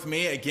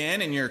Me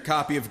again in your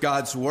copy of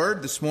God's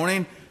Word this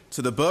morning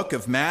to the book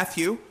of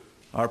Matthew.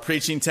 Our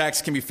preaching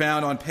text can be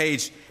found on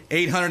page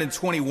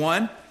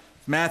 821,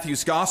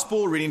 Matthew's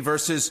Gospel, reading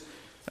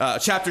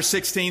chapter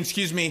 16,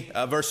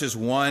 verses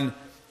 1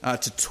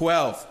 to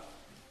 12.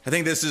 I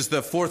think this is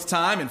the fourth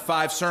time in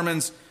 5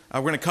 sermons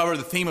we're going to cover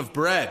the theme of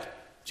bread.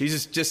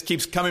 Jesus just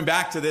keeps coming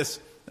back to this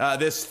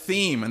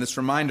theme and this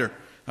reminder.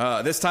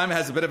 This time it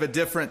has a bit of a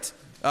different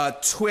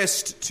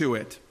twist to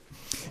it.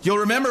 You'll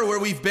remember where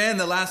we've been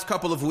the last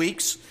couple of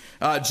weeks.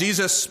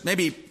 Jesus, I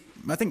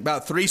think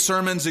about 3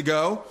 sermons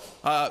ago,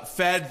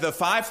 fed the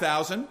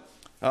 5,000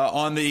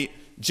 on the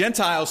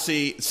Gentile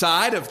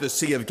side of the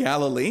Sea of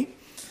Galilee.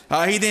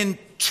 He then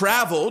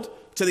traveled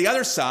to the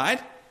other side.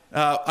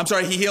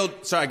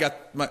 I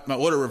got my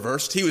order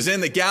reversed. He was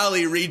in the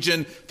Galilee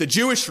region, the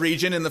Jewish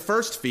region in the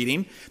first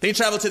feeding. Then he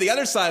traveled to the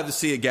other side of the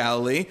Sea of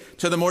Galilee,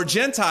 to the more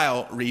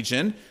Gentile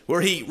region,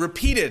 where he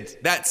repeated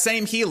that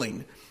same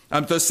healing.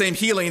 Those same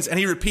healings, and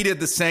he repeated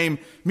the same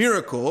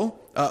miracle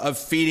of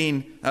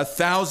feeding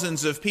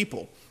thousands of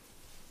people.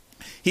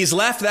 He's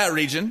left that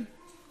region,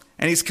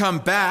 and he's come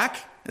back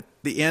at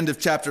the end of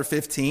chapter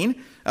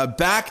 15,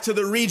 back to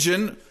the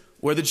region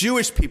where the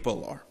Jewish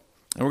people are.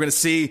 And we're going to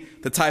see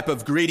the type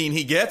of greeting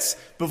he gets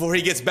before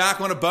he gets back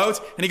on a boat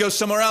and he goes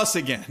somewhere else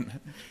again.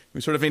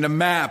 We sort of need a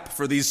map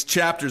for these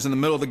chapters in the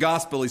middle of the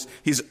gospel.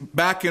 He's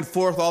back and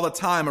forth all the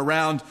time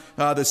around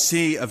the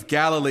Sea of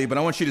Galilee. But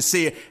I want you to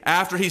see,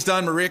 after he's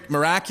done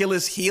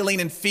miraculous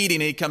healing and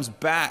feeding, he comes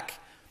back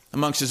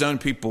amongst his own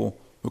people.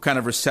 What kind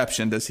of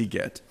reception does he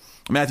get?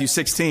 Matthew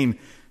 16,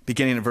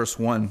 beginning at verse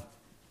 1.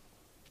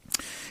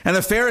 And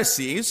the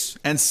Pharisees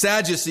and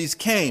Sadducees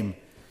came,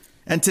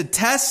 and to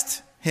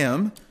test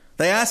him,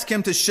 they asked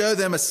him to show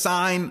them a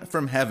sign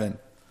from heaven.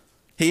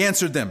 He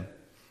answered them,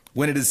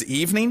 "When it is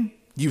evening,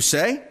 you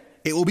say,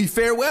 it will be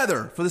fair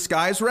weather, for the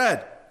sky is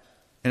red.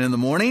 And in the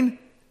morning,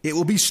 it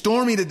will be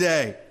stormy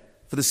today,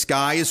 for the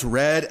sky is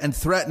red and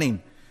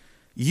threatening.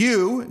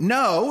 You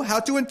know how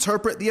to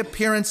interpret the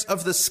appearance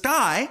of the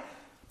sky,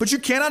 but you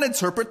cannot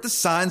interpret the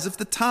signs of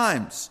the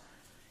times.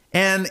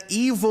 An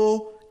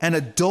evil and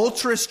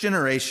adulterous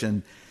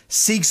generation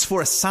seeks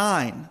for a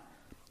sign,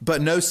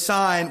 but no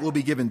sign will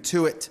be given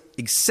to it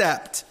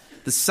except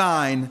the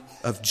sign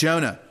of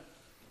Jonah."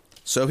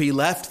 So he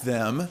left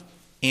them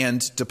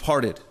and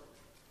departed.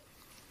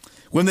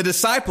 When the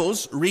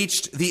disciples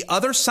reached the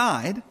other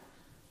side,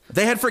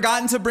 they had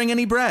forgotten to bring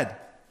any bread.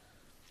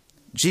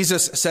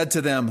 Jesus said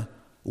to them,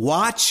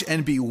 "Watch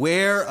and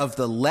beware of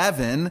the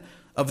leaven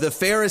of the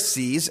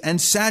Pharisees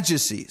and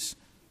Sadducees."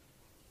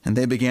 And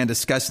they began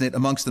discussing it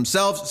amongst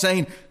themselves,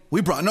 saying,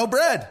 "We brought no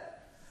bread."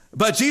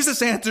 But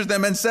Jesus answered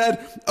them and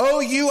said,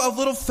 "O you of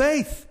little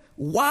faith,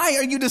 why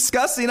are you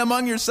discussing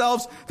among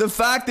yourselves the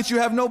fact that you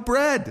have no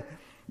bread?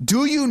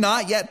 Do you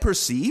not yet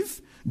perceive?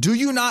 Do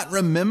you not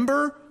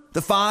remember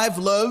the 5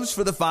 loaves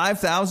for the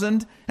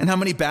 5,000 and how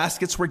many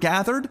baskets were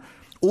gathered?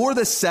 Or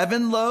the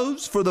 7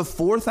 loaves for the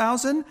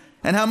 4,000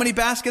 and how many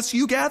baskets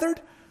you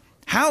gathered?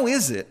 How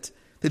is it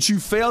that you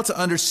fail to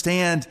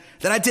understand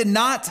that I did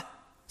not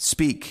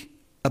speak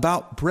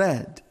about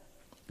bread?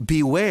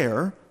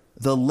 Beware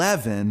the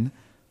leaven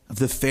of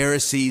the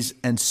Pharisees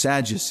and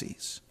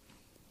Sadducees."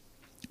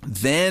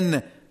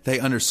 Then they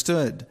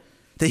understood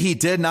that he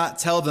did not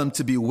tell them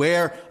to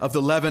beware of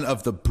the leaven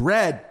of the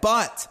bread,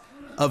 but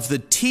of the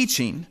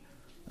teaching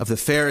of the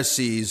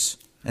Pharisees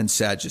and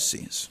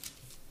Sadducees.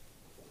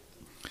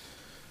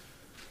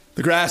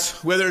 The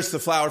grass withers, the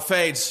flower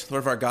fades. The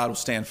Lord of our God will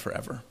stand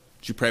forever.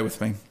 Would you pray with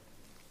me?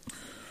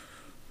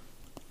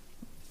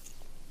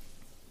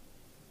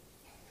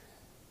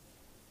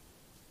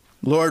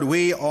 Lord,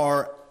 we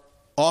are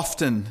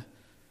often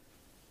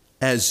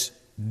as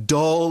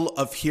dull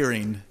of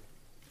hearing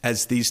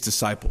as these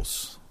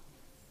disciples.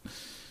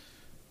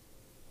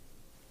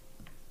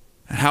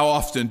 How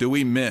often do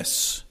we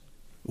miss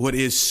what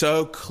is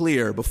so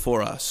clear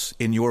before us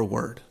in your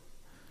word?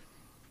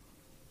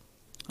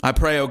 I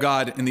pray, O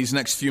God, in these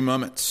next few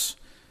moments,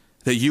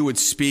 that you would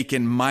speak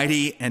in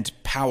mighty and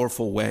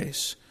powerful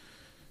ways.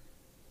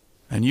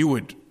 And you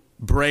would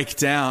break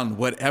down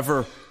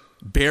whatever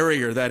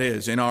barrier that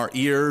is in our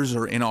ears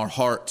or in our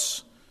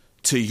hearts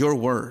to your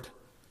word.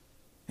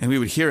 And we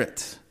would hear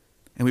it,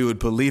 and we would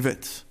believe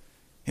it,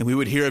 and we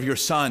would hear of your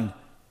Son,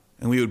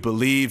 and we would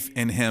believe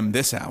in him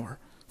this hour.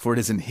 For it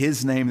is in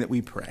his name that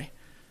we pray.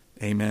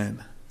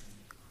 Amen.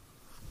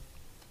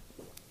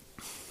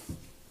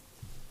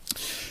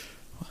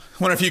 I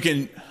wonder if you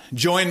can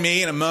join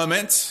me in a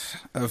moment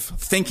of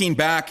thinking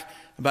back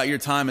about your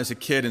time as a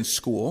kid in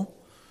school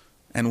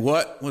and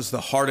what was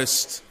the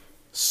hardest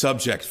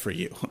subject for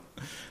you.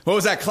 What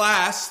was that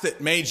class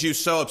that made you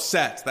so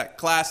upset? That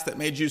class that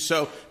made you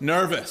so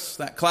nervous?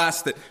 That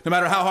class that no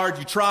matter how hard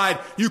you tried,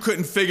 you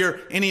couldn't figure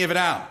any of it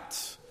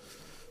out?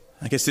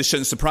 I guess this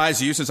shouldn't surprise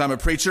you since I'm a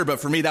preacher, but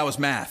for me that was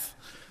math.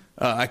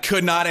 I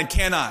could not and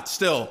cannot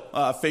still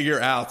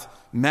figure out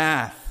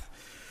math.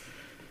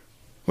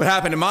 What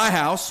happened in my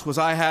house was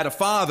I had a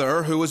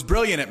father who was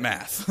brilliant at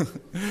math.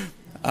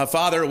 A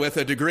father with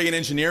a degree in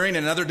engineering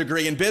and another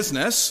degree in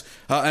business,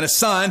 and a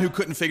son who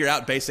couldn't figure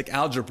out basic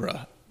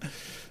algebra.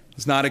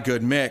 It's not a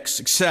good mix,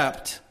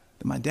 except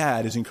that my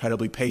dad is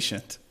incredibly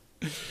patient.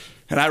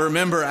 And I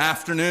remember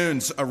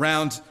afternoons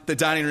around the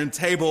dining room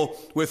table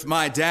with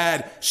my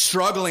dad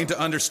struggling to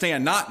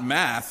understand, not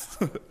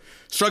math,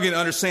 struggling to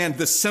understand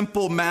the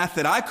simple math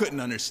that I couldn't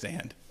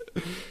understand,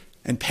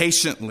 and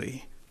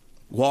patiently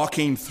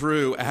walking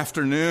through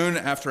afternoon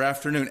after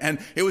afternoon. And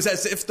it was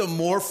as if the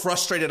more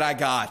frustrated I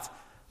got,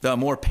 the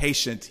more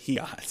patient he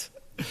got.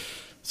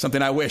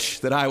 Something I wish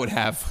that I would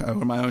have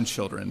over my own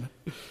children.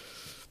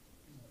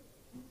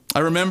 I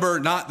remember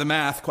not the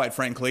math, quite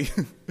frankly,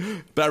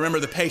 but I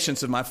remember the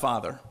patience of my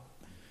father.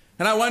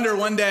 And I wonder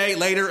one day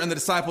later in the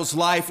disciples'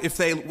 life if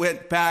they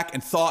went back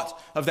and thought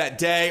of that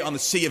day on the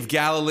Sea of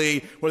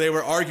Galilee where they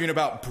were arguing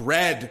about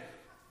bread.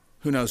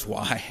 Who knows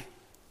why?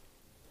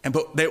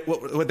 But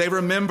what they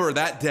remember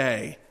that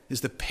day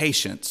is the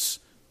patience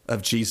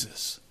of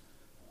Jesus.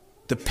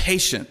 The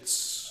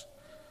patience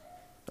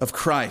of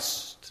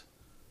Christ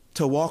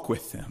to walk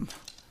with them,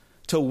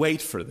 to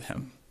wait for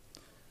them,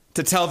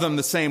 to tell them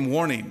the same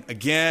warning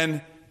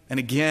again and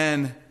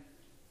again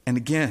and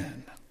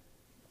again.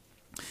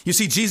 You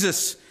see,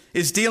 Jesus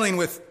is dealing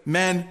with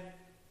men,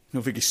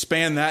 if we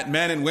expand that,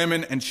 men and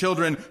women and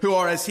children who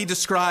are, as he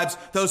describes,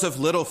 those of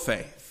little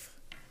faith.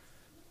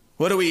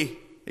 What do we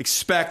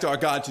expect our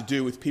God to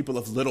do with people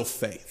of little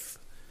faith?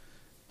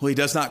 Well, he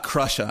does not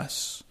crush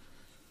us.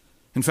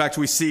 In fact,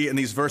 we see in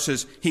these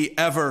verses, he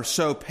ever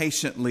so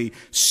patiently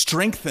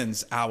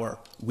strengthens our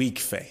weak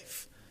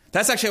faith.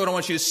 That's actually what I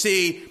want you to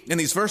see in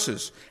these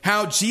verses.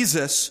 How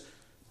Jesus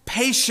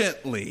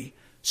patiently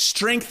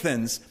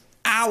strengthens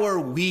our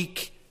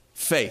weak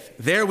faith.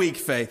 Their weak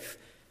faith,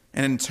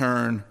 and in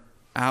turn,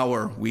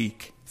 our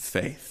weak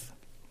faith.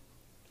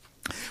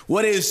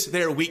 What is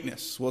their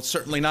weakness? Well, it's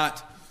certainly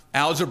not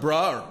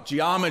algebra or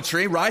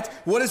geometry, right?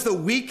 What is the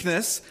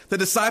weakness the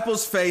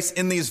disciples face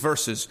in these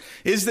verses?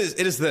 It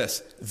is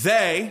this.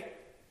 They,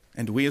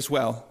 and we as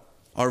well,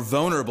 are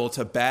vulnerable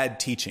to bad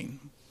teaching.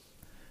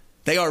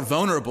 They are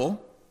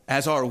vulnerable,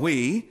 as are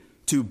we,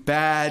 to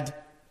bad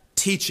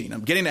teaching.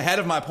 I'm getting ahead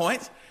of my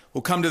point.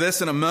 We'll come to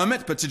this in a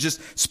moment, but to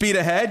just speed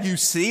ahead, you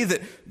see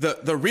that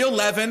the real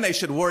leaven they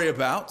should worry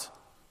about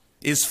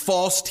is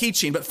false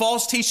teaching. But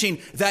false teaching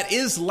that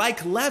is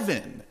like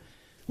leaven,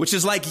 which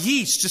is like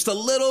yeast, just a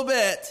little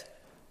bit,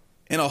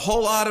 and a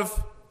whole lot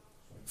of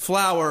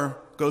flour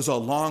goes a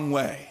long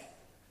way.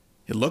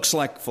 It looks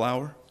like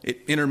flour.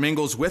 It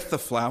intermingles with the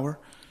flour.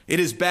 It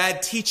is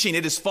bad teaching.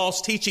 It is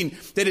false teaching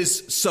that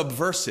is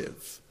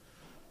subversive.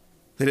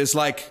 That is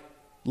like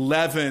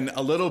leaven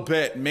a little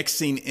bit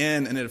mixing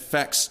in, and it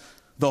affects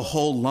the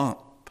whole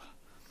lump.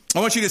 I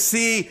want you to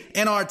see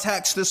in our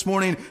text this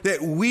morning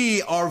that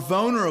we are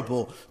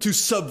vulnerable to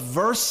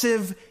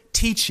subversive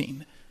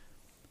teaching.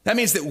 That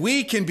means that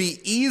we can be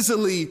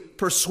easily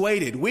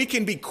persuaded. We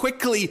can be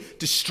quickly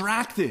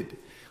distracted,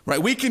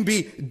 right? We can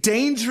be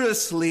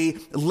dangerously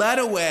led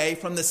away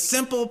from the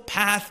simple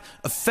path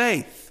of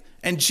faith.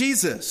 And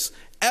Jesus,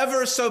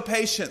 ever so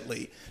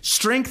patiently,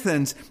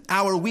 strengthens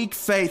our weak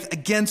faith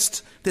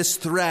against this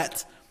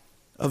threat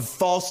of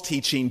false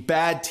teaching,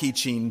 bad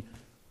teaching,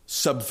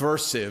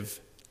 subversive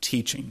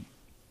teaching.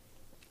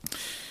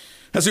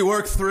 As we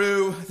work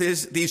through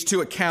these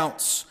two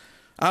accounts,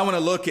 I want to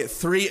look at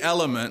three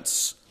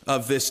elements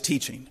of this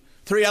teaching.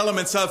 Three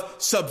elements of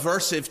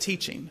subversive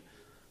teaching.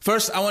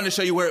 First, I want to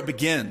show you where it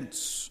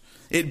begins.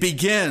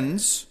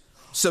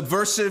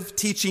 Subversive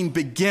teaching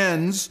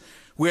begins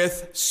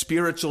with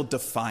spiritual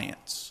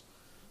defiance.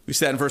 We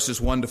see that in verses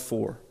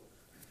 1-4.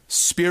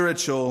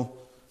 Spiritual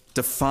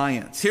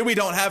defiance. Here we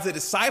don't have the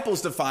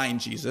disciples defying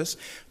Jesus,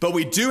 but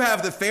we do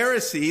have the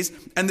Pharisees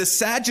and the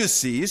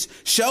Sadducees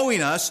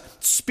showing us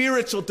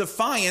spiritual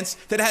defiance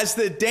that has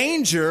the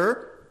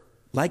danger,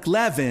 like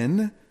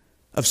leaven,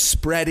 of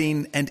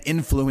spreading and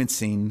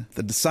influencing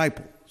the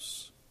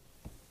disciples.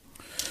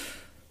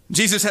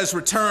 Jesus has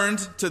returned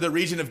to the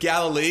region of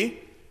Galilee,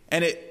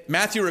 and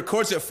Matthew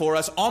records it for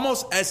us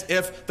almost as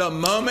if the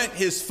moment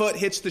his foot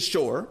hits the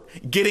shore,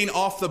 getting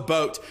off the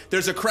boat,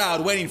 there's a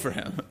crowd waiting for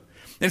him.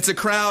 And it's a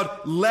crowd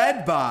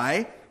led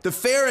by the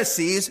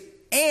Pharisees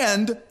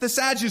and the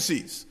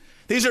Sadducees.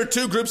 These are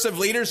two groups of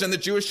leaders in the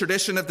Jewish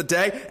tradition of the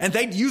day, and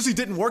they usually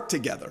didn't work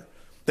together.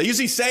 They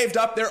usually saved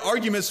up their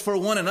arguments for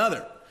one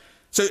another.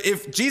 So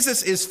if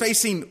Jesus is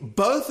facing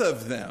both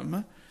of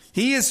them,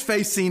 he is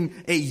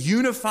facing a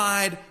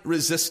unified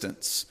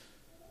resistance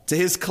to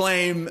his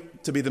claim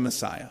to be the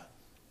Messiah.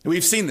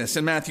 We've seen this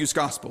in Matthew's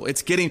gospel.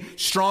 It's getting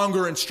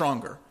stronger and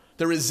stronger.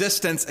 The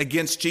resistance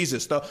against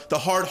Jesus, the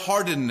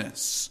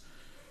hard-heartedness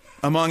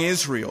among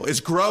Israel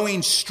is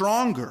growing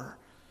stronger.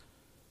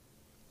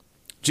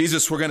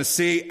 Jesus, we're going to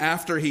see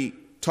after he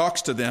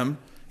talks to them,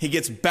 he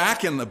gets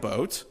back in the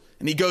boat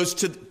and he goes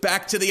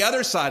back to the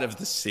other side of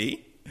the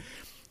sea. And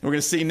we're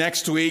going to see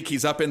next week,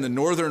 he's up in the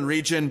northern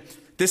region.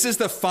 This is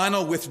the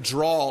final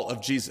withdrawal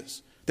of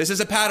Jesus. This is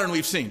a pattern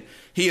we've seen.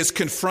 He is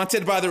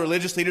confronted by the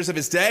religious leaders of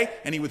his day,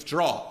 and he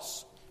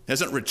withdraws. He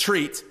doesn't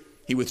retreat.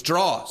 He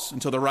withdraws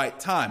until the right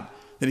time.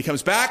 Then he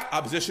comes back,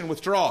 opposition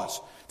withdraws.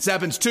 This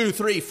happens 2,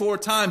 3, 4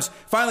 times.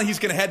 Finally, he's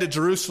going to head to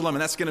Jerusalem,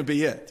 and that's going to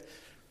be it.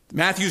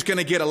 Matthew's going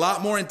to get a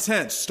lot more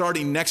intense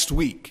starting next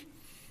week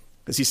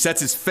as he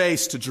sets his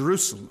face to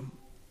Jerusalem.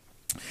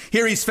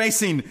 Here he's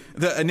facing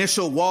the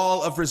initial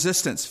wall of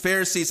resistance,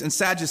 Pharisees and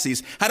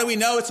Sadducees. How do we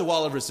know it's a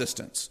wall of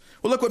resistance?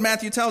 Well, look what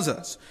Matthew tells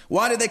us.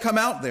 Why did they come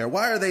out there?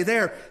 Why are they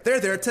there?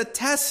 They're there to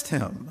test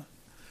him.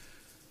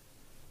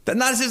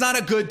 This is not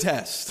a good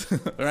test,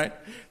 right?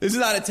 This is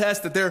not a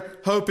test that they're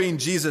hoping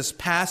Jesus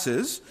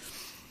passes.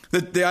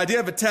 The idea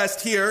of a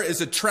test here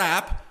is a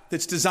trap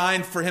that's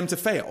designed for him to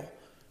fail.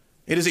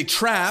 It is a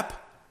trap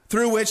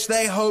through which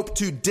they hope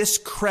to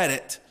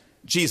discredit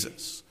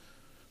Jesus.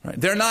 Right?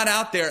 They're not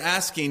out there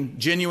asking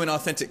genuine,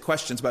 authentic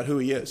questions about who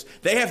he is.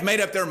 They have made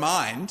up their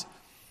mind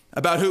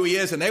about who he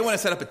is, and they want to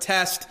set up a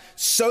test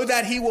so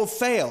that he will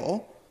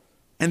fail,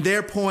 and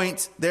their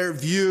point, their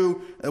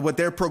view, what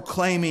they're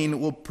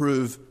proclaiming will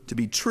prove to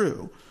be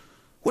true.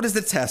 What is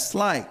the test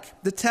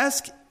like? The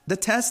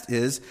test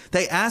is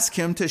they ask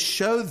him to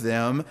show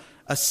them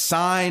a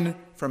sign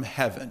from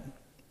heaven.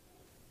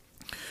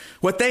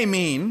 What they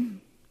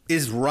mean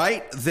is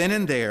right then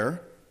and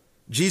there,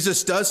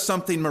 Jesus does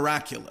something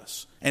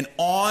miraculous, an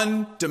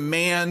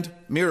on-demand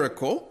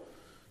miracle,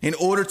 in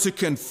order to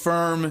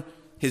confirm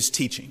his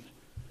teaching.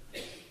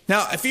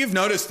 Now, if you've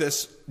noticed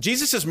this,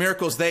 Jesus'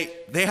 miracles, they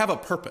have a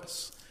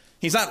purpose.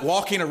 He's not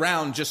walking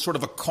around just sort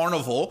of a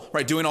carnival,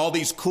 right, doing all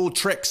these cool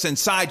tricks and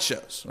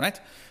sideshows, right?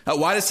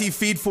 Why does he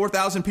feed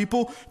 4,000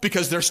 people?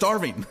 Because they're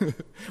starving.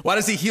 Why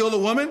does he heal the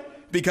woman?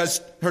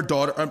 Because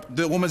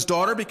the woman's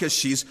daughter, because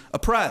she's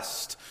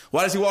oppressed.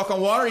 Why does he walk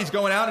on water? He's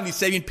going out and he's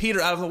saving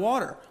Peter out of the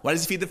water. Why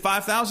does he feed the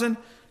 5,000?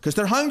 Because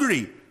they're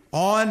hungry.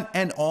 On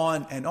and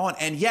on and on.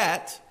 And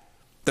yet,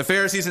 the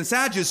Pharisees and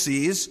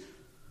Sadducees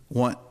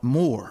want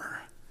more.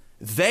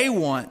 They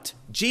want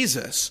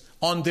Jesus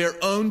on their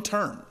own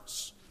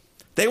terms.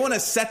 They want to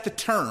set the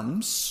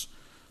terms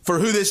for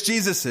who this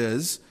Jesus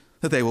is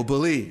that they will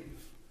believe.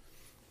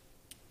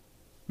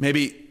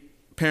 Maybe,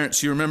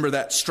 parents, you remember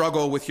that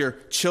struggle with your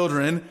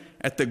children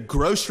at the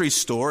grocery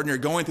store, and you're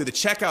going through the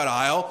checkout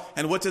aisle,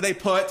 and what do they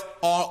put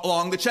all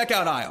along the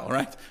checkout aisle,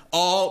 right?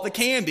 All the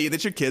candy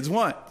that your kids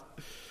want.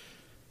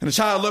 And the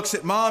child looks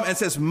at mom and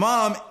says,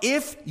 "Mom,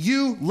 if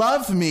you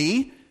love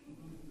me,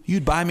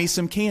 you'd buy me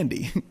some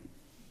candy."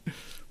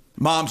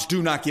 Moms,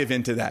 do not give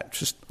in to that.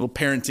 Just a little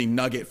parenting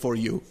nugget for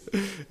you.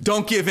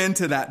 Don't give in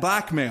to that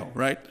blackmail,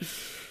 right?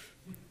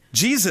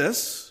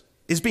 Jesus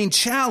is being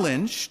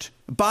challenged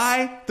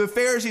by the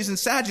Pharisees and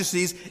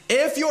Sadducees.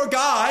 If you're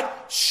God,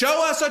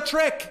 show us a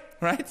trick,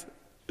 right?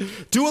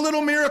 Do a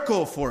little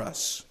miracle for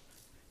us,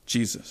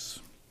 Jesus.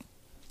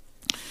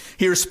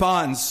 He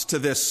responds to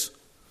this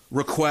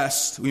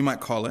request, we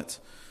might call it,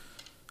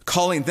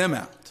 calling them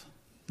out.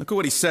 Look at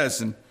what he says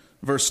in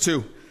verse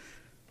 2.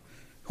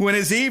 When it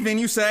is evening,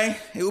 you say,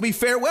 it will be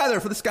fair weather,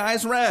 for the sky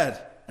is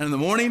red. And in the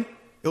morning,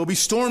 it will be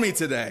stormy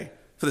today,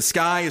 for the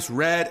sky is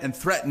red and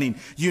threatening.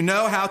 You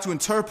know how to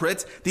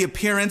interpret the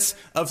appearance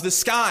of the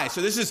sky.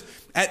 So this is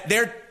at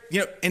their,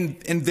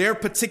 in their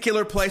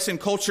particular place in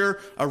culture,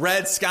 a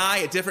red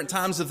sky at different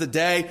times of the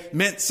day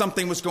meant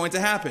something was going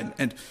to happen.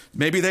 And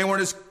maybe they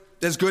weren't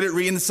as good at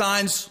reading the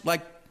signs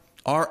like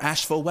our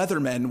Asheville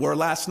weathermen were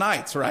last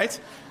night, right?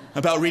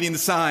 About reading the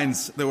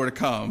signs that were to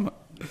come.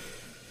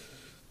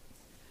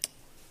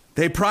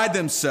 They pride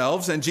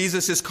themselves, and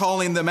Jesus is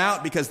calling them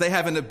out because they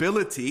have an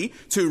ability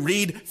to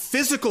read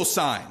physical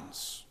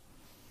signs,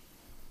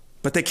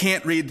 but they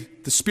can't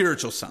read the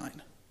spiritual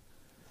sign.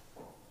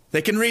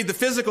 They can read the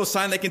physical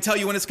sign. They can tell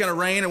you when it's going to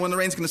rain and when the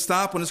rain's going to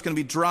stop, when it's going to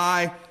be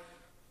dry,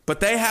 but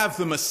they have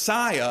the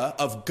Messiah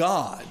of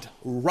God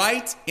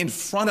right in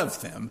front of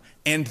them,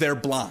 and they're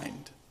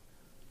blind.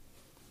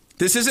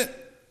 This isn't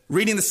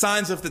reading the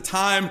signs of the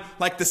time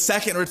like the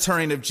second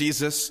returning of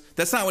Jesus.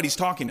 That's not what he's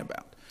talking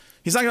about.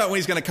 He's talking about when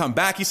he's going to come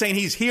back. He's saying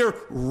he's here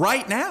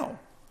right now.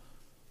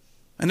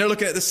 And they're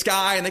looking at the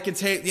sky and they can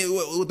take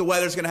what the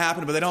weather's going to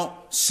happen, but they don't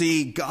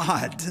see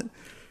God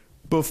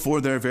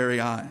before their very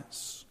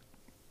eyes.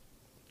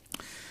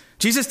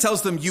 Jesus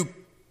tells them you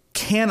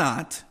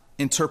cannot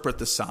interpret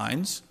the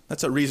signs.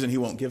 That's a reason he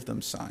won't give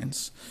them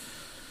signs.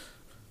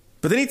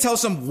 But then he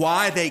tells them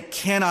why they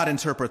cannot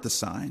interpret the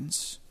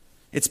signs.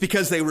 It's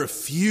because they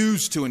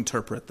refuse to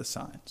interpret the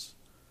signs.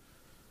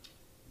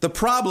 The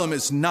problem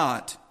is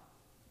not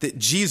that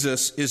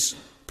Jesus is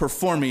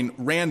performing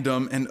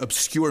random and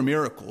obscure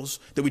miracles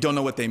that we don't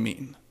know what they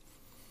mean,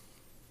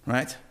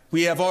 right?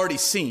 We have already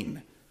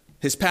seen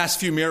his past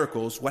few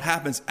miracles. What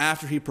happens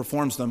after he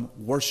performs them?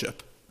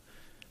 Worship.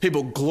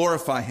 People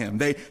glorify him.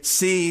 They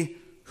see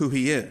who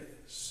he is.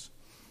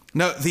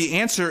 No, the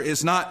answer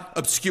is not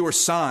obscure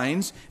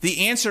signs.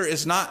 The answer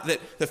is not that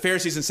the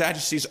Pharisees and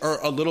Sadducees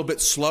are a little bit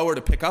slower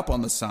to pick up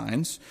on the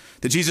signs,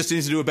 that Jesus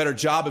needs to do a better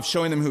job of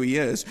showing them who he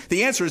is.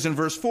 The answer is in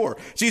verse 4.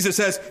 Jesus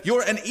says,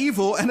 you're an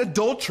evil and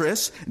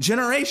adulterous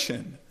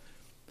generation.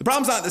 The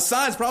problem's not the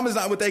signs. The problem is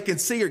not what they can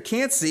see or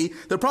can't see.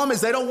 The problem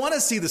is they don't want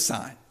to see the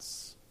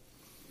signs.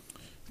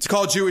 To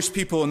call Jewish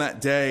people in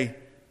that day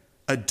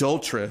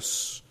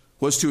adulteress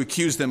was to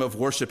accuse them of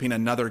worshiping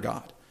another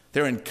god.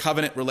 They're in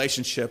covenant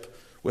relationship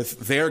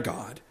with their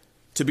God.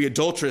 To be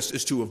adulterous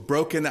is to have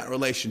broken that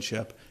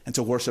relationship and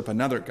to worship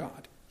another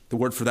god. The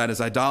word for that is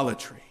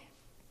idolatry.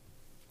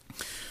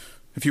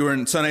 If you were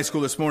in Sunday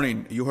school this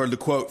morning, you heard the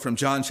quote from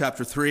John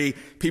chapter 3,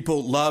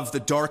 people love the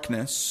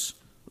darkness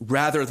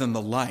rather than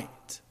the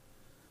light.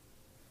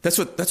 That's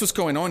what's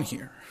going on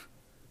here.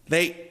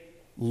 They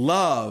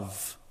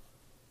love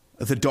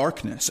the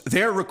darkness.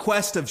 Their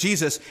request of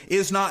Jesus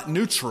is not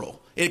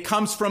neutral. It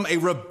comes from a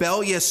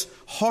rebellious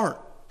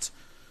heart.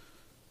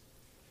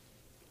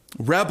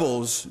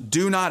 Rebels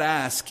do not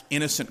ask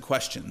innocent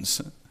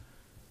questions.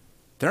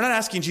 They're not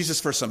asking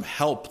Jesus for some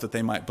help that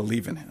they might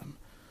believe in him.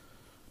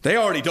 They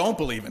already don't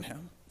believe in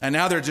him. And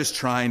now they're just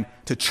trying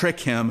to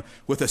trick him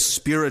with a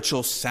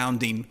spiritual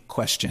sounding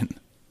question.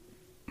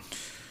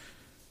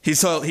 He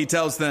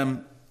tells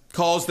them,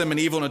 calls them an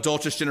evil and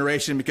adulterous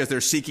generation because they're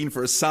seeking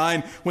for a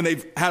sign when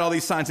they've had all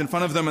these signs in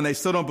front of them and they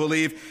still don't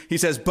believe. He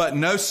says, but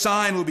no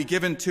sign will be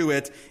given to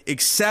it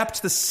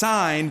except the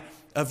sign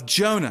of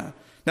Jonah.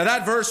 Now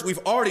that verse we've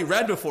already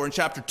read before in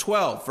chapter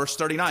 12, verse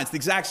 39. It's the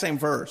exact same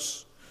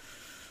verse.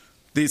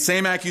 The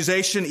same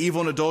accusation, evil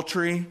and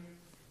adultery,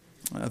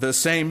 the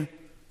same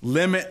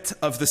limit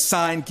of the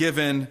sign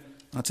given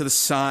to the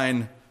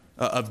sign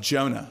of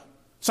Jonah.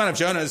 The sign of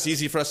Jonah is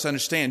easy for us to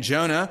understand.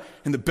 Jonah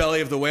in the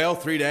belly of the whale,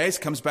 3 days,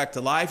 comes back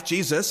to life.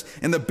 Jesus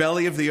in the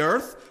belly of the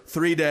earth,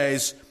 3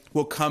 days,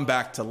 will come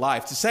back to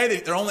life. To say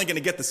that they're only going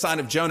to get the sign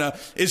of Jonah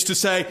is to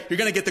say you're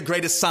going to get the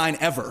greatest sign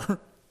ever.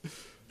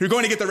 You're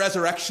going to get the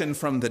resurrection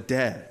from the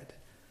dead.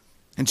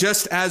 And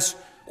just as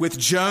with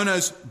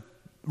Jonah's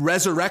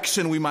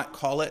resurrection, we might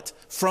call it,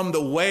 from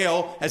the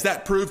whale, as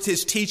that proved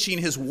his teaching,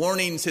 his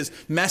warnings, his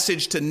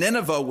message to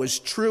Nineveh was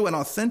true and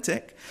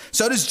authentic,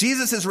 so does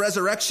Jesus'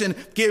 resurrection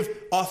give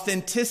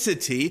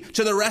authenticity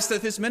to the rest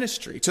of his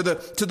ministry, to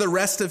the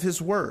rest of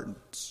his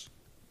words.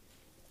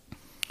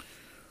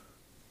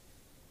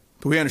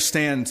 But we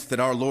understand that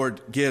our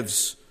Lord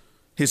gives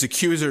his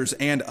accusers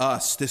and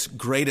us this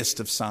greatest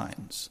of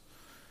signs.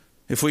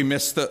 If we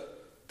miss the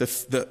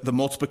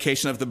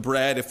multiplication of the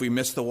bread, if we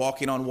miss the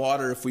walking on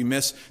water, if we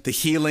miss the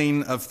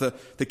healing of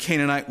the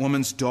Canaanite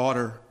woman's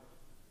daughter,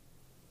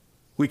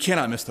 we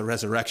cannot miss the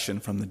resurrection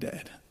from the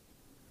dead.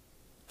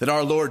 That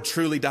our Lord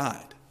truly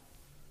died.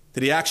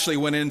 That he actually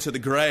went into the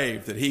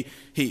grave. That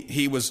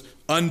he was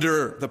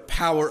under the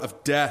power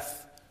of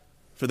death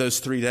for those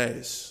 3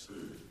 days.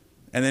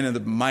 And then in the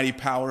mighty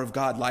power of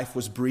God, life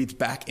was breathed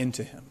back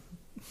into him.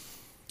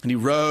 And he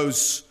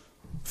rose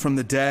from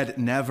the dead,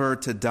 never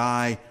to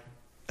die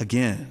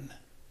again.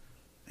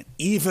 And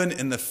even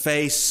in the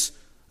face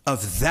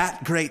of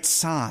that great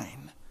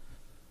sign,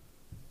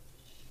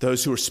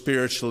 those who are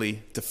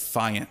spiritually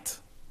defiant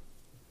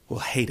will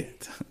hate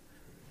it,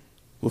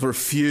 will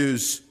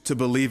refuse to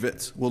believe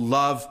it, will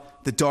love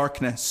the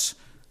darkness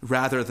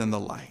rather than the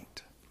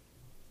light.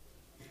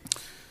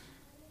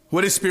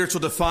 What is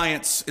spiritual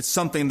defiance? It's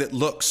something that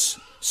looks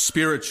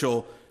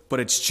spiritual, but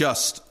it's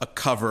just a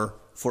cover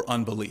for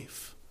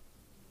unbelief.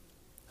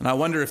 And I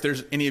wonder if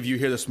there's any of you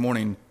here this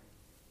morning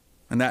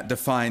and that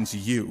defines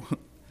you.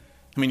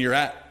 I mean, you're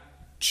at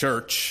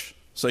church,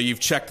 so you've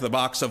checked the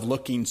box of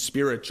looking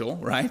spiritual,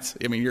 right?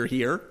 I mean, you're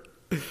here.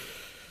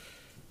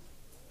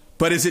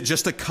 But is it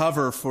just a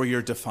cover for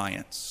your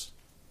defiance?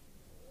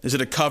 Is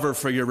it a cover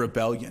for your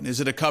rebellion? Is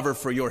it a cover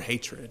for your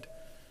hatred?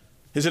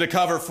 Is it a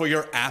cover for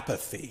your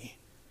apathy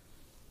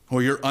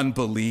or your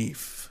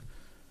unbelief?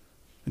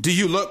 Do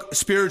you look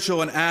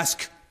spiritual and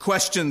ask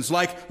questions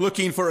like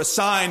looking for a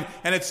sign,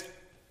 and it's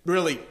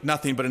really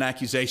nothing but an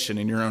accusation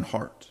in your own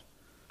heart?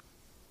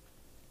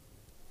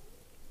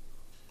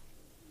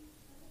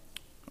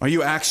 Are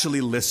you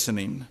actually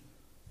listening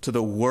to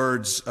the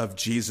words of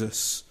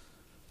Jesus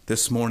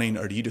this morning,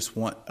 or do you just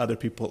want other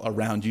people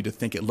around you to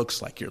think it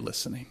looks like you're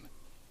listening?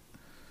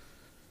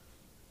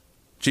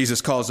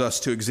 Jesus calls us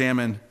to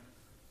examine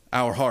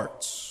our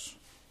hearts,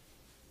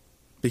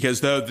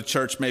 because though the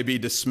church may be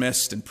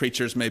dismissed and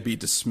preachers may be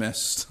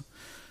dismissed,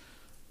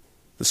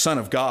 the Son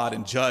of God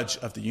and Judge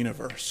of the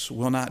universe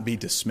will not be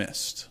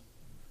dismissed.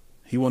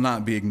 He will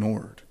not be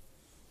ignored.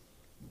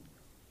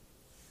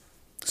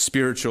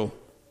 Spiritual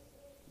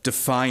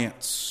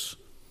defiance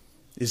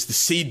is the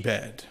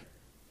seedbed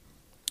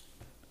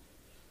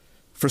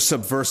for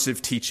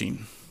subversive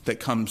teaching that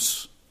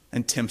comes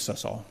and tempts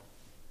us all.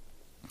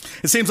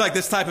 It seems like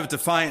this type of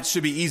defiance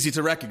should be easy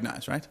to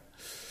recognize, right?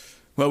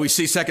 Well, we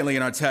see secondly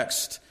in our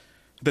text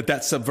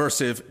that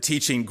subversive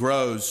teaching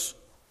grows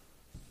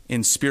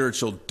in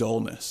spiritual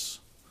dullness.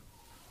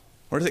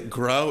 Where does it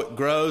grow? It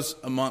grows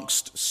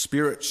amongst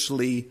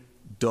spiritually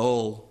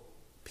dull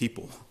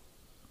people.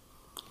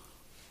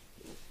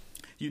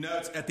 You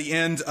note at the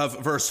end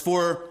of verse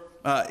 4,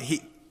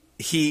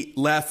 he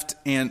left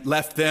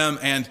them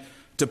and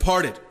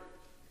departed.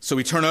 So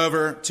we turn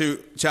over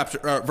to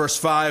verse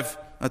 5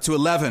 to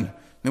 11,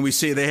 and we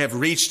see they have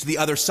reached the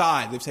other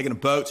side. They've taken a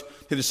boat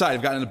to the other side.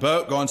 They've gotten in a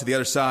boat, gone to the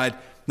other side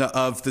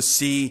of the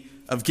Sea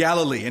of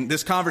Galilee. And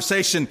this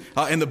conversation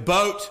in the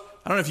boat,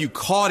 I don't know if you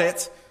caught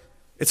it,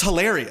 It's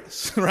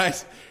hilarious,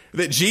 right?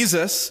 That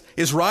Jesus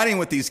is riding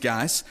with these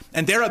guys,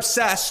 and they're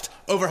obsessed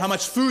over how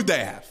much food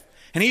they have.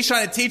 And he's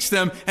trying to teach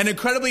them an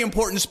incredibly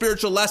important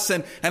spiritual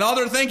lesson, and all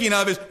they're thinking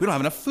of is, we don't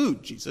have enough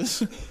food,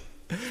 Jesus.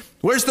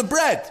 Where's the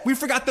bread? We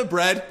forgot the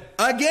bread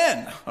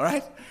again, all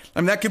right?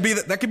 I mean, that could be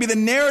the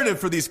narrative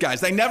for these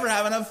guys. They never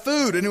have enough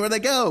food anywhere they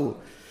go.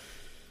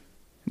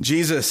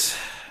 Jesus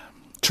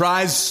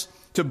tries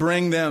to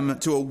bring them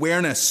to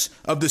awareness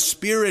of the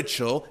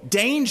spiritual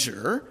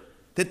danger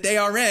that they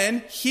are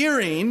in,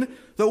 hearing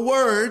the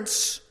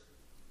words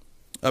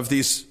of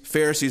these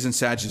Pharisees and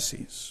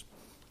Sadducees.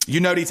 You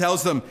note he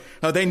tells them,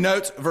 they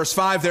note, verse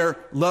 5, they're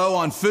low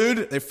on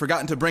food. They've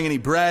forgotten to bring any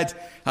bread.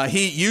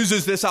 He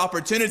uses this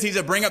opportunity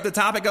to bring up the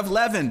topic of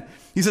leaven.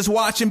 He says,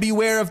 watch and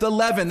beware of the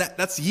leaven.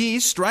 That's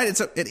yeast, right?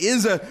 It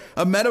is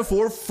a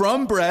metaphor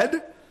from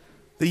bread.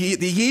 The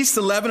yeast,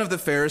 the leaven of the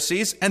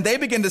Pharisees. And they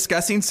begin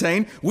discussing,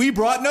 saying, we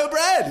brought no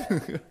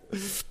bread.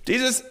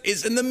 Jesus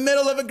is in the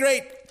middle of a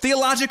great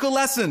theological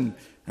lesson.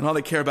 And all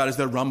they care about is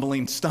their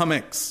rumbling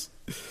stomachs.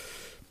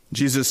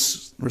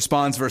 Jesus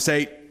responds, verse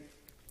 8,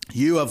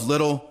 you of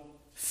little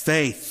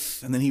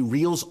faith. And then he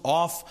reels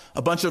off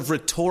a bunch of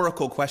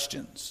rhetorical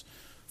questions.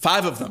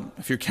 5 of them,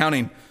 if you're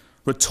counting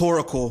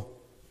rhetorical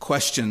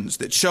questions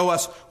that show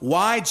us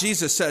why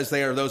Jesus says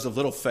they are those of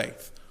little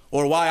faith,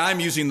 or why I'm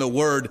using the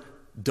word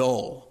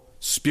dull,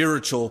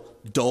 spiritual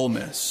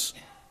dullness,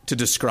 to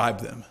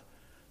describe them.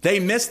 They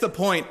miss the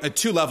point at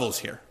 2 levels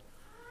here,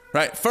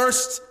 right?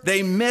 First,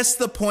 they miss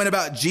the point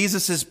about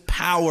Jesus'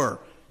 power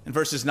in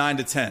verses 9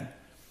 to 10,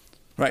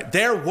 right?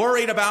 They're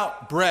worried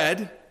about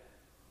bread,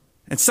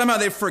 and somehow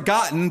they've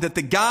forgotten that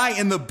the guy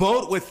in the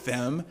boat with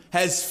them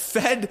has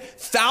fed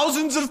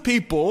thousands of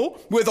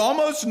people with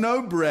almost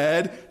no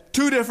bread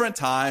 2 different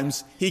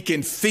times. He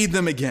can feed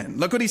them again.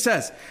 Look what he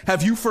says.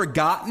 Have you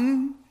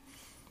forgotten?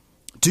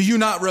 Do you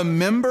not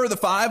remember the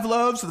 5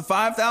 loaves of the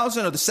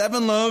 5,000 or the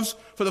 7 loaves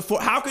for the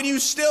 4? How can you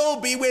still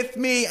be with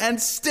me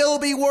and still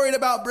be worried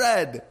about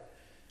bread?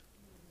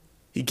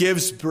 He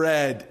gives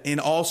bread in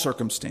all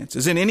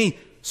circumstances, in any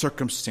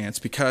circumstance,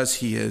 because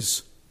he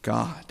is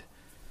God.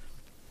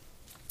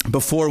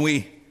 Before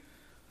we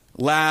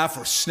laugh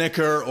or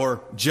snicker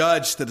or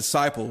judge the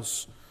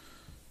disciples,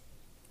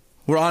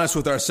 we're honest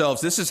with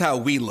ourselves. This is how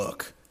we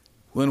look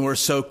when we're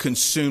so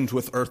consumed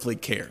with earthly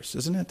cares,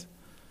 isn't it?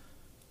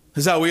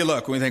 This is how we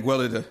look when we think, well,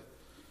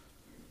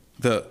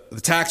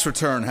 the tax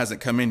return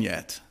hasn't come in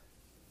yet,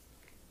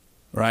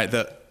 right?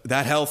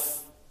 That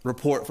health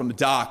report from the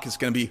doc is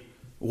going to be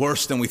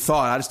worse than we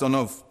thought. I just don't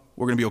know if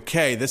we're going to be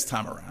okay this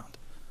time around,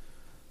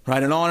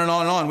 right? And on and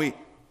on and on.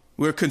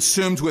 We're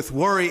consumed with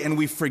worry, and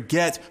we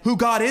forget who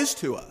God is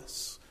to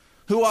us,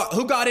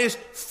 who God is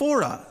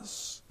for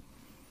us.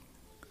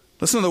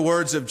 Listen to the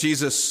words of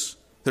Jesus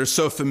that are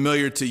so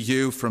familiar to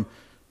you from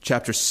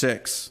chapter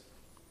 6.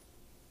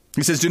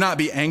 He says, do not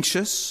be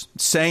anxious,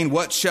 saying,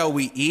 what shall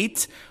we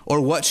eat,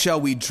 or what shall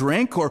we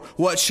drink, or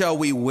what shall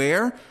we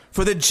wear?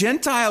 For the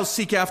Gentiles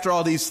seek after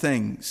all these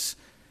things,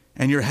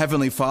 and your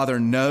heavenly Father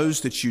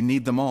knows that you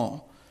need them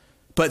all.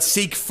 But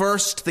seek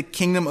first the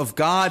kingdom of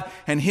God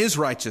and his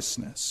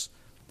righteousness,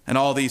 and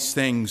all these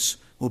things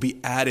will be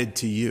added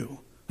to you.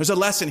 There's a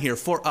lesson here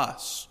for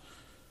us,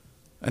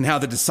 and how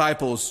the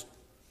disciples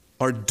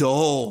are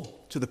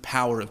dull to the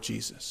power of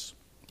Jesus.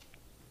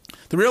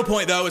 The real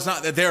point, though, is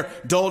not that they're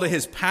dull to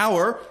his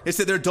power. It's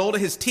that they're dull to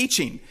his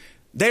teaching.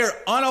 They're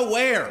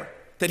unaware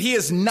that he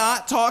is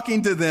not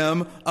talking to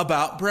them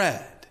about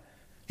bread.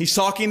 He's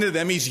talking to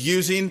them. He's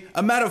using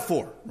a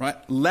metaphor, right?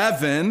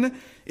 Leaven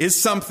is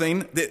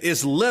something that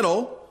is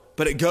little,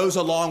 but it goes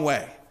a long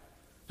way.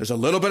 There's a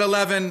little bit of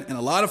leaven and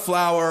a lot of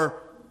flour.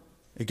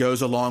 It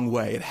goes a long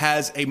way. It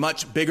has a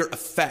much bigger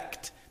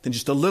effect than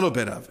just a little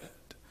bit of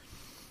it.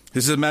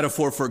 This is a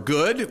metaphor for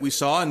good. We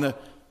saw in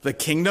the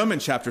kingdom in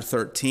chapter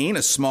 13,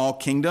 a small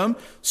kingdom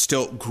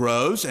still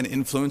grows and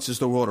influences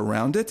the world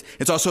around it.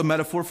 It's also a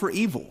metaphor for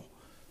evil.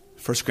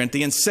 1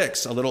 Corinthians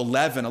 6, a little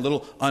leaven, a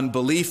little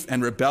unbelief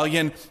and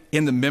rebellion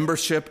in the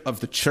membership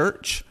of the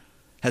church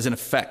has an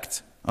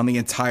effect on the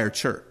entire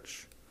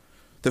church.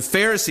 The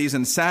Pharisees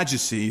and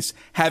Sadducees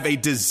have a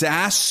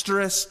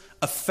disastrous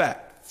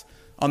effect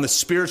on the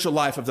spiritual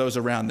life of those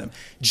around them.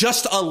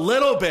 Just a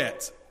little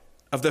bit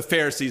of the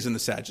Pharisees and the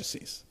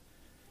Sadducees.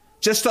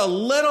 Just a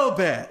little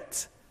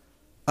bit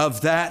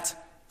of that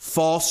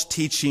false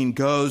teaching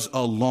goes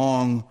a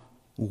long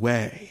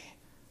way.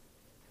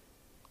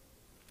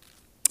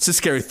 It's a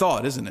scary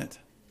thought, isn't it?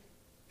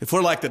 If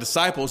we're like the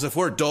disciples, if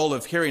we're dull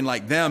of hearing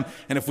like them,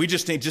 and if we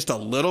just need just a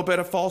little bit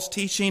of false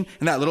teaching,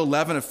 and that little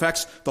leaven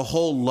affects the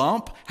whole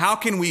lump, how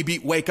can we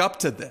wake up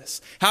to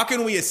this? How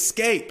can we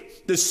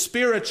escape the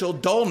spiritual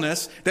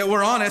dullness that,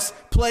 we're honest,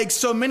 plagues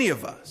so many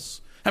of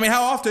us? I mean,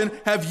 how often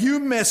have you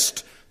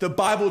missed the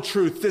Bible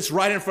truth that's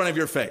right in front of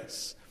your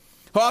face?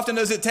 How often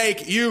does it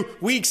take you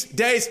weeks,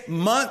 days,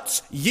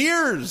 months,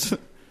 years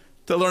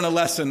to learn a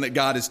lesson that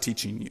God is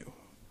teaching you?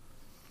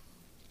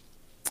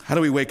 How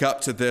do we wake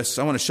up to this?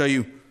 I want to show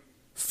you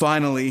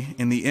finally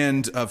in the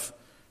end of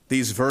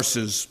these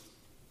verses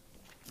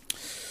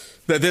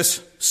that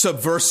this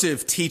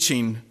subversive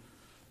teaching,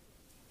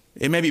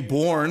 it may be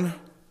born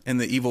in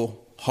the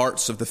evil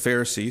hearts of the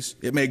Pharisees.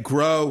 It may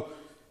grow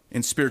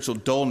in spiritual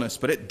dullness,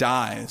 but it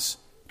dies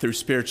through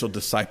spiritual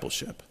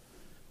discipleship.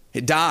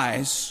 It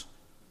dies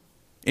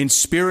in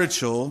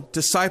spiritual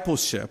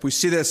discipleship. We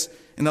see this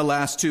in the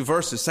last two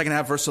verses, second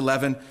half, verse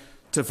 11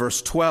 to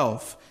verse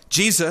 12.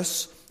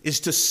 Jesus is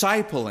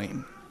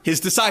discipling his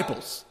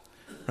disciples,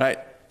 right?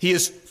 He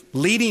is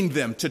leading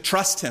them to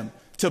trust him,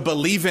 to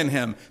believe in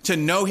him, to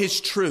know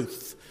his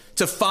truth,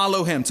 to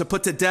follow him, to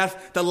put to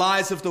death the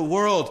lies of the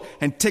world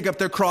and take up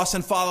their cross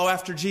and follow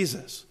after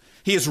Jesus.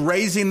 He is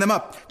raising them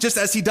up, just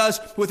as he does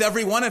with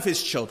every one of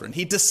his children.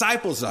 He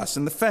disciples us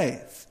in the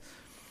faith.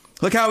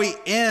 Look how he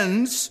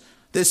ends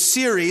this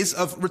series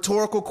of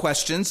rhetorical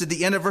questions. At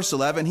the end of verse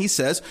 11, he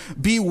says,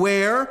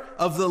 beware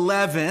of the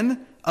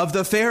leaven of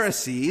the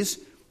Pharisees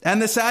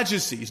and the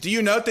Sadducees. Do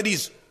you note that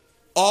he's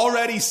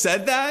already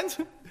said that?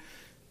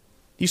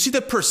 You see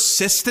the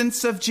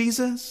persistence of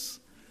Jesus,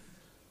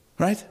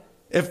 right?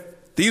 If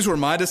these were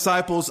my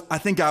disciples, I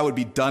think I would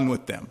be done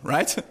with them,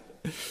 right?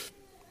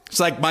 It's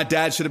like my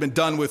dad should have been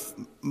done with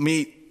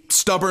me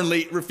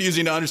stubbornly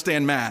refusing to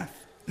understand math.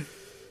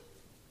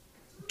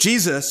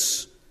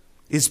 Jesus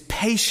is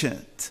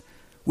patient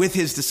with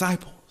his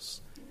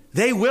disciples.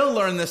 They will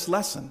learn this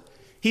lesson.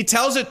 He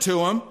tells it to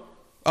them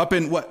up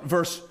in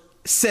verse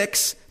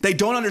 6. They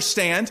don't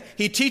understand.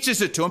 He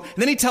teaches it to them. And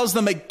then he tells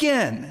them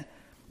again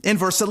in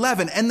verse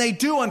 11. And they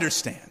do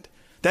understand.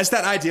 That's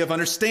that idea of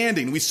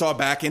understanding we saw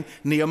back in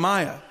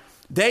Nehemiah.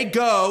 They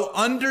go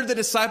under the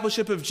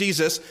discipleship of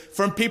Jesus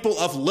from people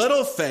of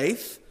little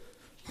faith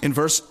in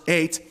verse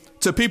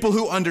 8 to people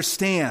who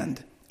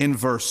understand in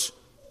verse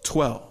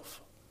 12.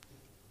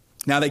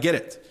 Now they get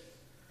it.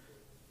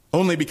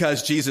 Only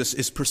because Jesus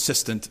is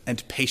persistent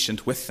and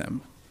patient with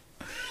them.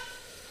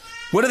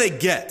 What do they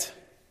get?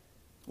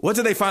 What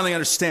do they finally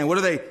understand? What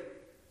are they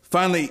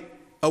finally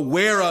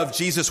aware of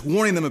Jesus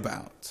warning them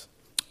about?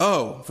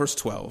 Oh, verse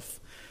 12.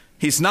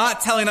 He's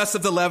not telling us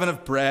of the leaven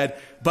of bread,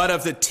 but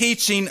of the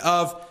teaching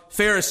of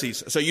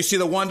Pharisees. So you see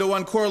the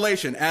one-to-one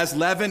correlation. As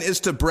leaven is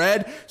to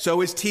bread,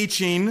 so is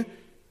teaching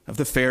of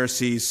the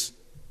Pharisees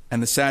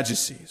and the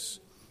Sadducees.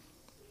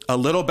 A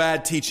little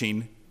bad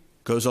teaching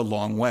goes a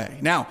long way.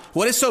 Now,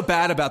 what is so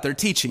bad about their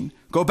teaching?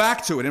 Go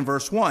back to it in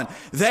verse 1.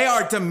 They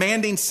are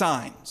demanding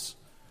signs.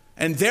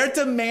 And their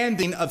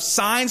demanding of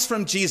signs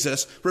from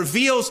Jesus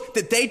reveals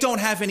that they don't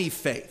have any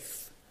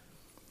faith.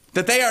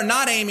 That they are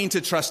not aiming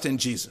to trust in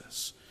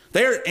Jesus.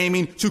 They're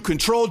aiming to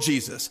control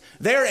Jesus.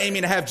 They're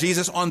aiming to have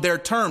Jesus on their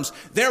terms.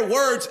 Their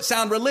words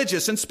sound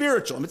religious and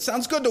spiritual. It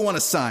sounds good to want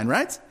a sign,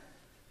 right?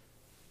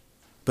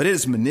 But it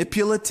is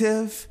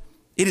manipulative.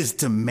 It is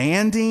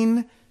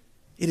demanding.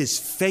 It is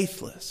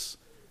faithless.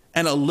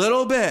 And a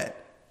little bit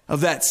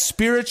of that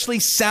spiritually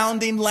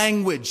sounding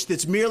language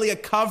that's merely a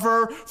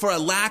cover for a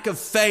lack of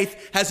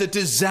faith has a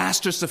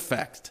disastrous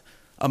effect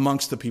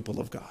amongst the people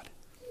of God.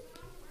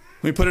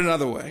 Let me put it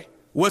another way.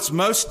 What's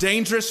most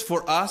dangerous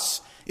for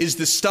us is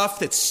the stuff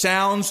that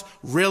sounds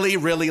really,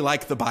 really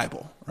like the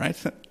Bible, right?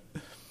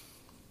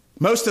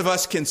 Most of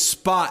us can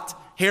spot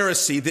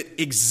heresy that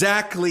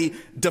exactly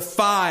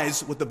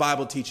defies what the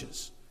Bible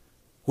teaches.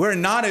 We're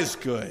not as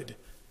good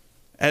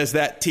as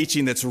that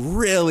teaching that's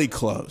really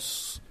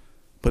close,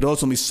 but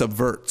ultimately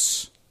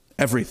subverts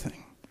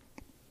everything.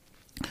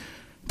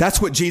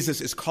 That's what Jesus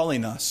is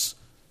calling us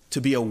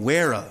to be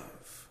aware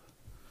of.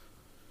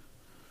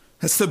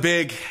 That's the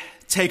big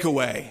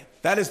takeaway.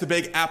 That is the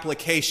big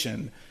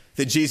application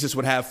that Jesus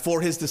would have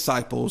for his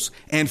disciples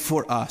and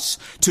for us,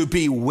 to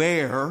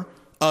beware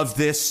of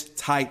this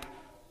type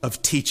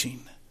of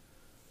teaching.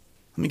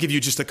 Let me give you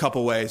just a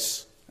couple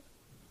ways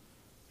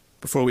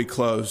before we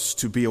close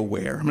to be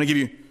aware. I'm going to give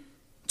you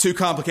two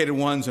complicated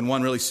ones and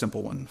one really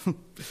simple one.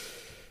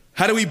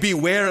 How do we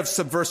beware of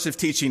subversive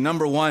teaching?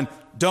 Number one,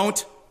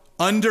 don't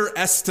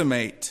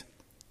underestimate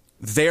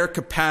their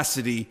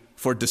capacity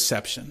for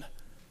deception.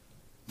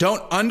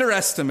 Don't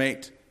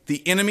underestimate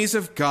the enemies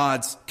of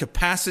God's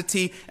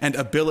capacity and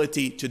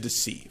ability to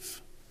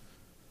deceive.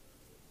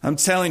 I'm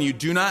telling you,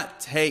 do not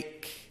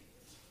take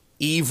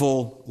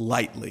evil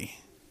lightly.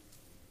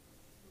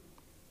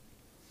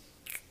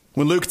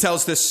 When Luke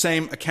tells this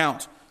same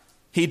account,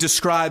 he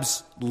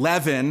describes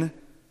leaven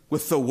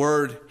with the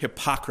word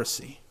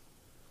hypocrisy.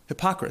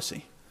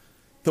 Hypocrisy.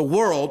 The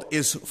world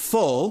is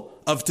full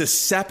of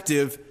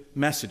deceptive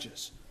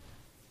messages.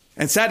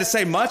 And sad to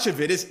say, much of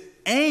it is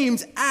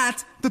aimed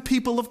at the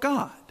people of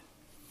God.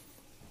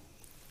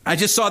 I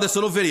just saw this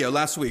little video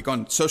last week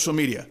on social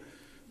media.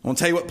 I won't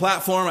tell you what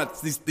platform.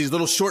 These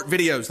little short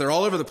videos, they're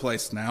all over the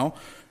place now.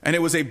 And it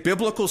was a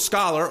biblical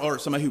scholar, or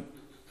somebody who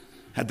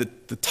had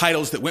the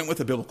titles that went with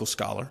a biblical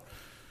scholar,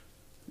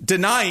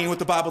 denying what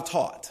the Bible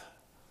taught,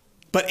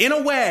 but in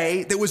a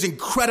way that was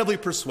incredibly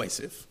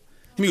persuasive.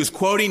 He was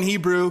quoting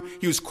Hebrew.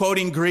 He was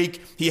quoting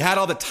Greek. He had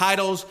all the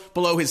titles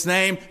below his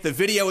name. The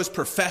video was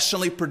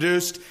professionally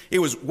produced. It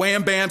was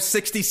wham, bam,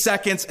 60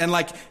 seconds. And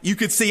like you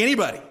could see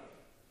anybody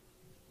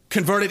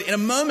converted in a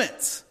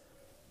moment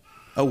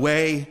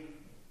away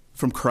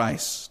from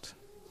Christ.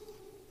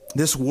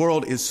 This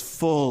world is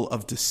full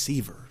of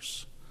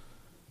deceivers.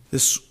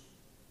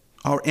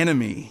 Our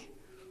enemy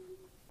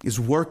is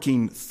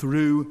working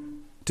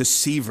through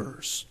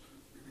deceivers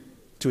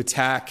to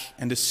attack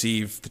and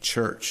deceive the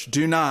church.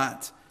 Do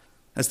not,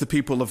 as the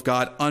people of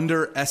God,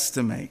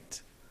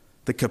 underestimate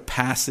the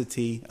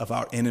capacity of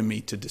our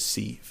enemy to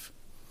deceive.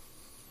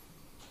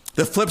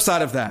 The flip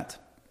side of that,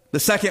 the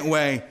second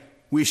way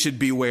we should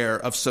beware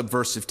of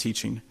subversive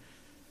teaching,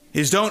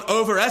 is don't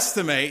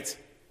overestimate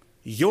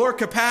your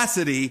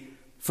capacity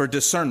for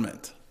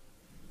discernment.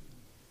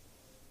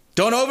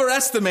 Don't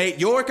overestimate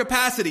your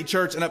capacity,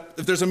 church, and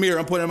if there's a mirror,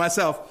 I'm pointing at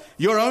myself,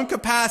 your own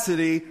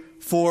capacity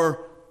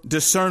for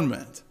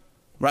discernment.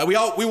 Right?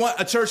 We want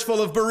a church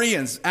full of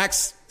Bereans,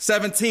 Acts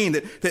 17,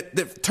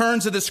 that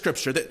turns to the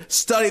Scripture, that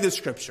study the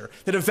Scripture,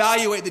 that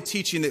evaluate the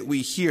teaching that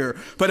we hear.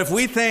 But if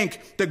we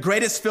think the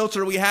greatest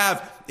filter we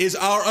have is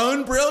our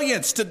own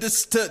brilliance to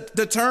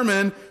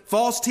determine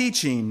false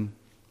teaching,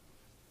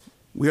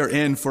 we are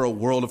in for a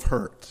world of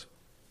hurt.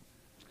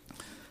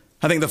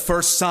 I think the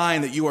first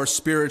sign that you are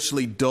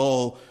spiritually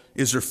dull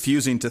is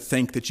refusing to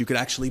think that you could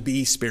actually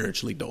be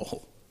spiritually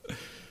dull.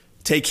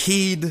 Take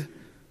heed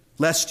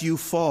lest you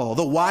fall.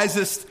 The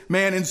wisest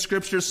man in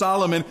Scripture,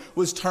 Solomon,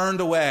 was turned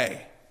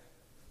away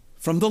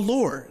from the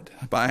Lord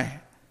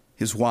by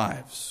his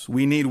wives.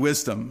 We need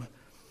wisdom.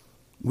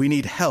 We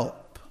need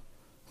help.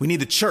 We need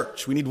the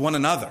church. We need one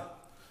another.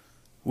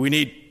 We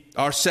need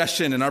our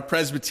session and our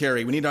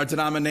presbytery. We need our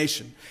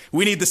denomination.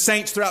 We need the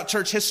saints throughout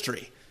church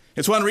history.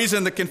 It's one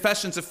reason the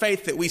confessions of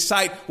faith that we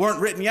cite weren't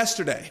written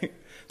yesterday.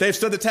 They've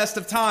stood the test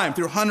of time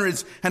through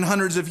hundreds and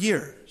hundreds of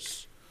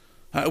years.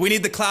 We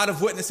need the cloud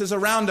of witnesses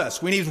around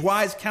us. We need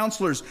wise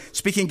counselors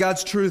speaking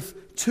God's truth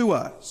to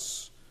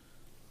us.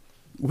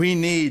 We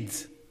need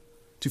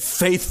to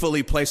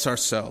faithfully place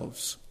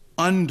ourselves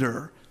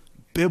under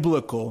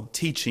biblical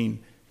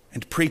teaching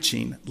and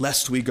preaching,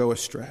 lest we go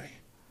astray.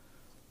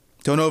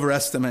 Don't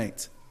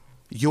overestimate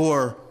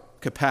your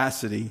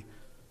capacity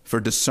for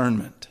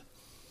discernment.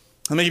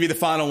 Let me give you the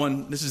final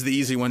one. This is the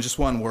easy one, just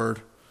one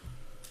word.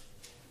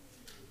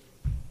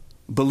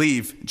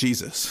 Believe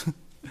Jesus.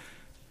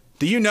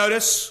 Do you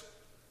notice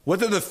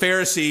what are the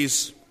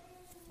Pharisees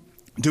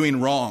doing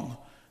wrong?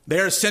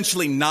 They're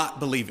essentially not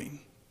believing,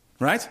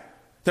 right?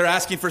 They're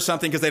asking for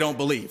something because they don't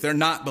believe. They're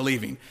not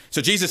believing.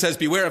 So Jesus says,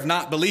 beware of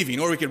not believing.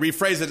 Or we could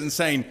rephrase it in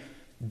saying,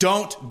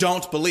 don't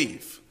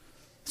believe.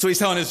 So he's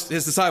telling his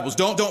disciples,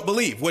 don't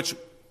believe, which,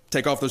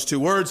 take off those two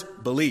words,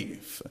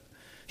 believe.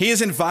 He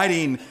is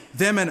inviting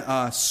them and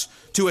us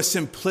to a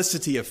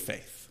simplicity of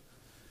faith.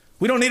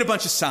 We don't need a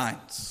bunch of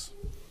signs.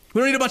 We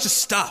don't need a bunch of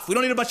stuff. We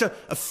don't need a bunch of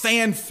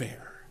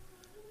fanfare.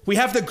 We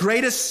have the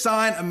greatest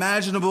sign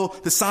imaginable,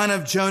 the sign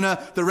of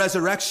Jonah, the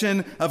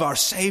resurrection of our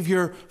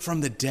Savior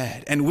from the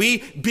dead. And we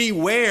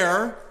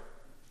beware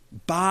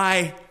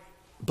by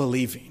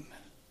believing,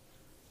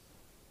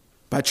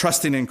 by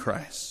trusting in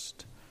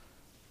Christ,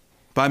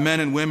 by men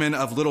and women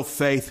of little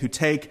faith who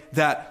take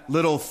that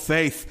little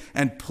faith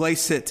and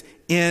place it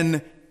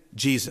in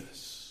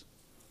Jesus.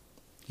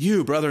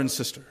 You, brother and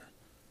sister,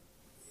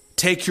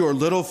 take your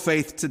little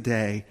faith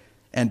today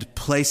and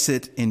place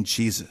it in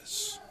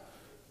Jesus.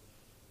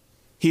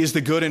 He is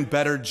the good and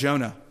better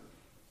Jonah,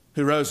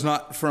 who rose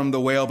not from the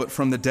whale, but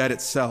from the dead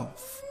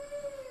itself.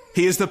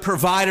 He is the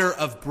provider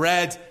of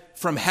bread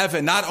from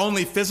heaven, not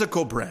only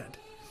physical bread,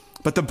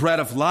 but the bread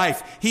of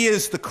life. He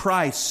is the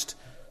Christ,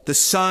 the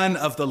Son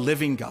of the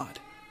living God.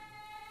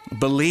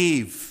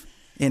 Believe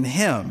in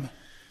him,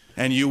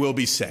 and you will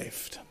be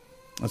saved.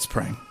 Let's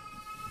pray.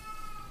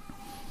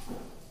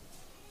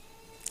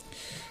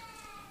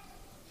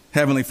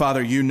 Heavenly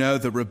Father, you know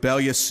the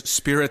rebellious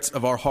spirits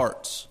of our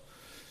hearts.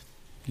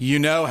 You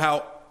know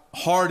how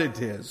hard it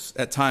is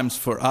at times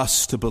for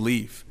us to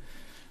believe.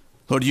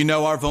 Lord, you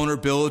know our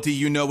vulnerability.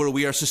 You know where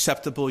we are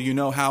susceptible. You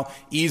know how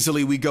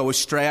easily we go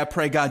astray. I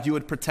pray, God, you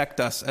would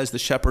protect us as the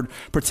shepherd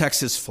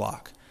protects his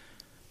flock.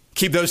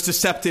 Keep those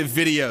deceptive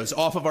videos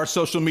off of our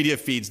social media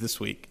feeds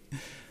this week.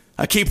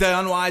 Keep that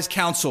unwise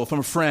counsel from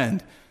a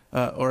friend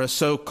or a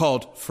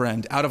so-called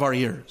friend out of our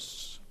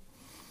ears.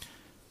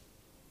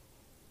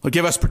 Lord,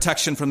 give us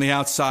protection from the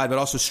outside, but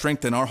also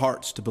strengthen our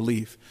hearts to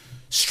believe.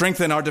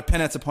 Strengthen our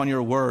dependence upon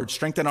your word.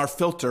 Strengthen our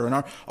filter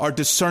and our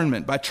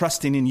discernment by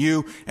trusting in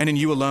you and in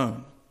you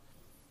alone.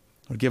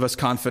 Lord, give us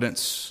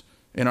confidence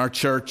in our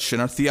church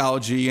and our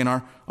theology and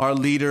our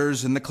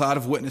leaders and the cloud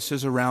of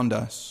witnesses around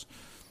us.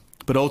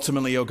 But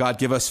ultimately, oh God,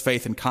 give us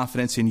faith and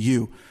confidence in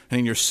you and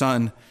in your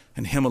Son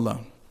and him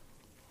alone.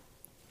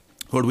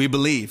 Lord, we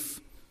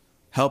believe.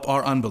 Help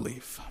our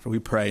unbelief. For we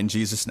pray in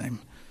Jesus' name.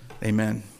 Amen.